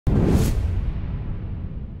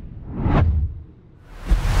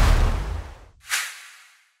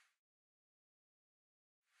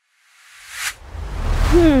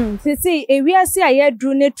See, we are see a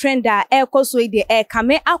drone trender, Kasoa de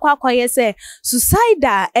kame akwa yese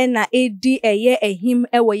suicide na edi him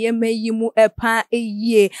ewe me yimu epa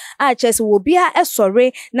ye a chese wo bia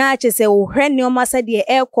esore na chese wo hwe neoma se de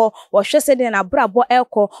ekọ wo hwe se de na brabo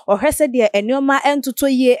ekọ wo hwe se de eneoma entoto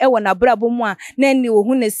ye ewo na brabo mu a na ni wo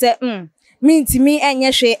hu ne se mintimi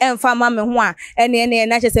enye hwe emfa ma me ho a ene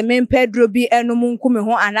na chese mempe drobi enum nku me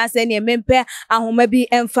ho anase ne mempe ahoma bi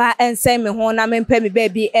emfa ensen me ho na mempe me ba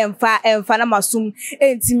bi emfa na masum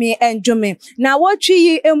entimi enjome na wotwi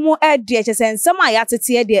yi emu ede chese ensem a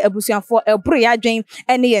yatete de abusuafo eburu ya dwen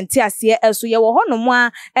ene ye nte ase eso ye wo honom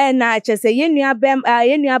a na chese yenua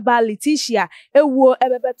ba Letitia ewuo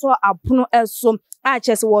ebebeto apono eso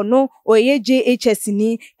chese wono oyeje HS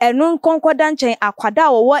ni eno nkonkoda nchen akwada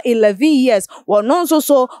wo 11 years wono nso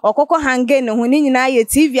so okoko hange ne ho ni nyina ye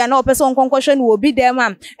TV na opese nkonkohwe ne obi dem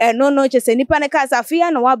am eno no chese nipa ne ka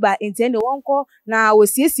safia na waba ntene wonko na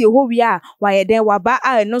wosiesie ho wi a wayeden waba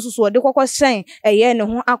eno nso so de kokko hyen eye ne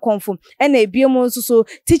ho akonfo ena ebiem nso so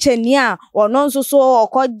teacher ni a wono nso so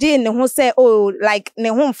okodi ne ho se like ne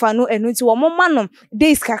ho mfa no eno ti wo momma no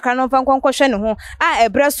days kakra no mfa nkonkohwe ne ho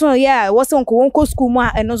ebre so ya wo se nko school mu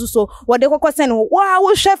a eno so wo de kokko sen wo wo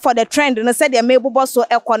hwe for the trend no said dey mebobo so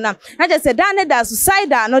ekona na just say dan da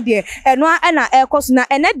suicide no de eno na ekoso na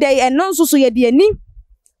ene dey eno so ye de ani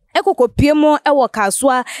ekokopiemo ewo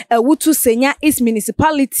Kasoa ewutu senya East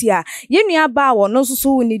municipality a yenua ba wo no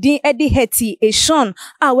so ni din edi Herty Eshun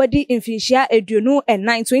a wedi infinisia eduonu and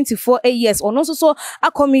 924 years ono so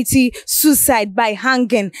a committee suicide by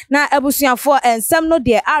hanging na ebusuafo ensem no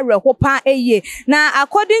de arehopa eye na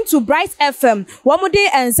according to Bright FM wo mu de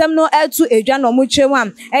ensem no etu edwa no mu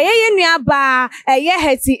twem eye yenua ba eye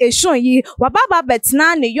Herty Eshun yi wababa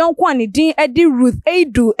betna ne yonko ani din edi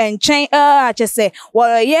Vîdeö enchen achese wo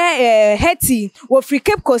Herty wo free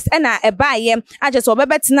Cape Coast na ebaye achese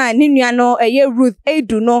obebetina ne nua no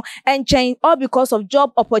Vîdeö no enchen all because of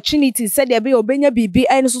job opportunities said there be obenya bibi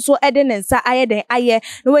en so ede ne nsa aye den aye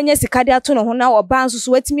no wenya sikade ato ne ho na oba nso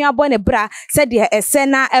so watimi abo ne bra said there ese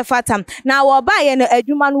na efatam na wo ba ye no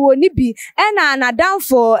adwuma no woni bi na down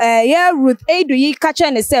for Vîdeö yi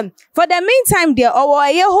kache ne sem for the meantime there owo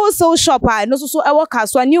wholesale shop no so ewo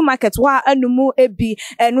Kasoa new market wa anumu ebi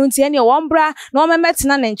enu ntie ne wo mbra na o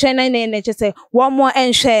memetina ne nchen na chese wo mo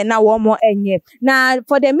enhwe na wo mo enye na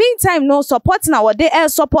for the meantime no support na wo de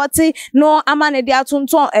support no amane de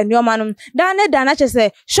atonton enyoma no dan na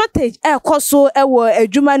chese shortage ekoso ewo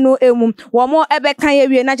adwuma no emu wo mo ebekan ye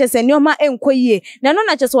wie na chese nyoma enkoyie na no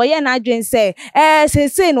na chese wo ye na adwen se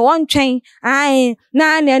sese no wontwen ai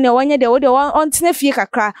na ne wonye de wo de ontene fie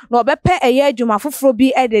kakra na obepe eye adwuma foforo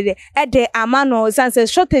bi ede amano sanse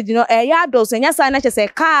shortage no ados nya sa na chese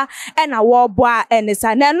ka na wo boa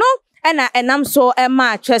enisa na no ena enam so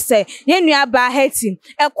ema chese yenua ba Herty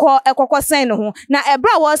ekoko sen no ho na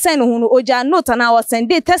ebra wo sen no ho no oja note na wo send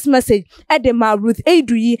text message ede ma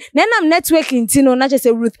Vîdeö yi na enam network intino na chese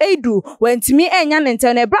Vîdeö wantimi enya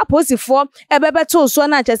ntel na ebra posifo ebebeto so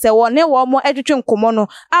na chese wo ne wo mo etwetwe nkomo no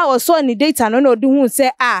a wo so ni data no na odi hu se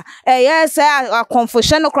yes a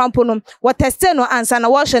confusion no crampo no wo test no answer na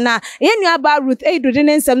wo hwe na yenua ba Vîdeö de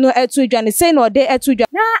nsem no etu dwane se na ode etu dwane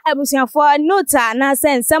na abusiafo note na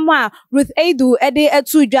nsem a Vîdeö ede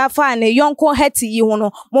etu dwafa ne yonko Herty yi ho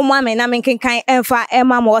no momma me na menkenkan emfa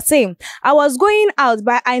emma mo say I was going out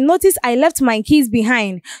but I noticed I left my keys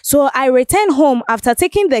behind, so I returned home. After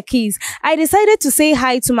taking the keys, I decided to say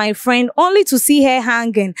hi to my friend only to see her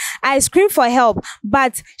hanging. I screamed for help,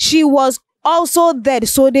 but she was also dead,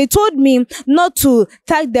 so they told me not to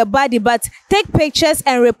tag the body but take pictures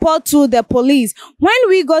and report to the police. When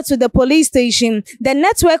we got to the police station, the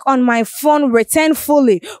network on my phone returned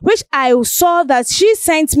fully, which I saw that she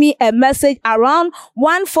sent me a message around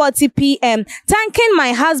 1:40 p.m. thanking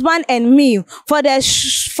my husband and me for the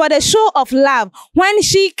show of love. When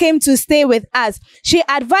she came to stay with us, she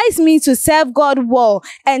advised me to serve God well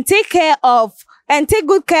and take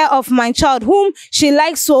good care of my child, whom she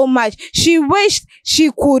likes so much. She wished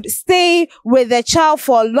she could stay with the child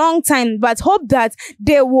for a long time, but hope that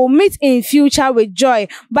they will meet in future with joy.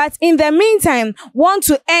 But in the meantime, want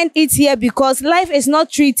to end it here because life is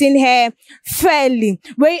not treating her fairly.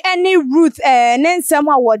 Where any Ruth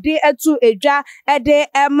Nensema wode etu eja ede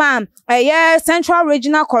emam Central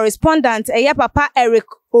Regional Correspondent Papa Eric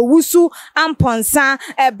Owusu amponsa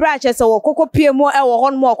branches wo kokko piemo e wo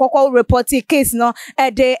hon mo kokko report case no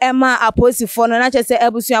ede ema aposifo no na chese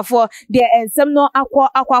ebusuafo de ensem no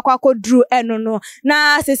akwa dru eno no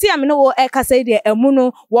na sesi amene wo ekasa de emu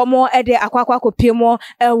no wo mo ede akwa piemo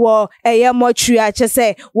e wo eye mo twia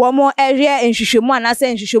chese wo mo ehwe nhwehwemu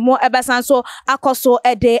anase nhwehwemu ebesan so akoso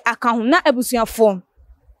ede aka ho na ebusuafo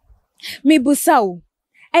Me busao.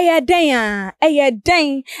 Eya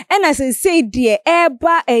den and as I say dear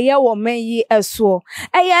eba eya woman ye eso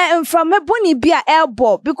eya from me boni bia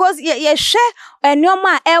elbow because ye share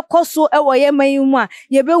enoma ekoso ewo ye mayumu a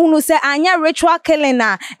ye be hunu se anya ritual killing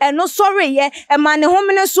na eno sorry ye e ma ne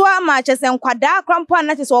homene so ama chese nkwada krampo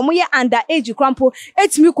na chese omo ye under age krampo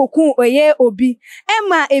etimi kokun oye obi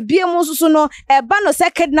ema ebie mu susu no eba no se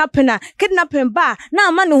kidnapping ba na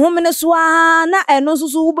ama ne homene so na eno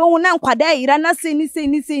susu wo be hu na nkwada yira na se ni say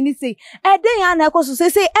eden ya na ekoso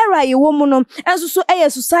say era ye wo mu no enso so eye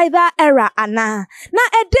suicidal era ana na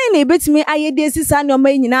eden na ebetimi ayede sisa ne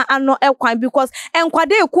oma nyina ano ekwan because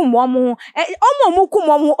enkwade ekum omo omo kum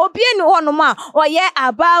omo obi eni hono ma oye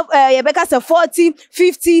above ye beka say 40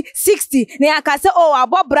 50 60 na aka say oh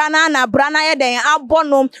abobra na brana ye den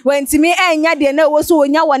abono wantimi enya de na wo so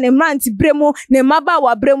onya wo ne mrant bremu ne maba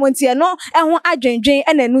wa bremu ntie no eho adwendwen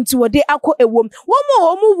ena nu nti wode akọ ewom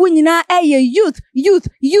wo mu wu nyina eye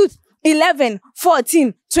youth 11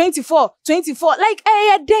 14 24 like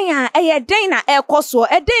den na ekoso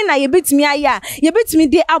den na yebetimi aya yebetimi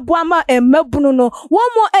de aboama emabunu no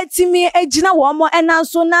womo atimi agina womo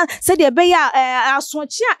enanso na se de be ya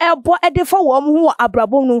asochi a ebo edefo womo ho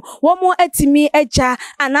abrabom no womo atimi aja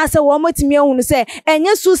anase womo atimi ehunu se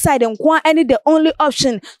enye suicide nko any the only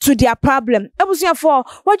option to their problem ebusuafo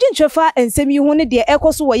wodwentwefa ensem yi hu ne de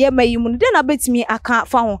ekoso wo ye mayimu no de na betimi aka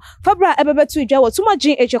fa ho fabra ebebetu idwa wo tuma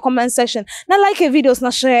gin eche comment section na like videos na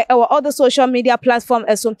share our other social media platform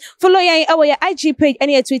Eshun. Follow our IG page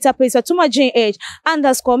and your Twitter page at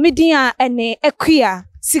 @media and Equia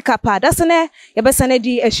Sikapa. That's ne yebesane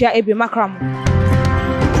di eshia ebi makram.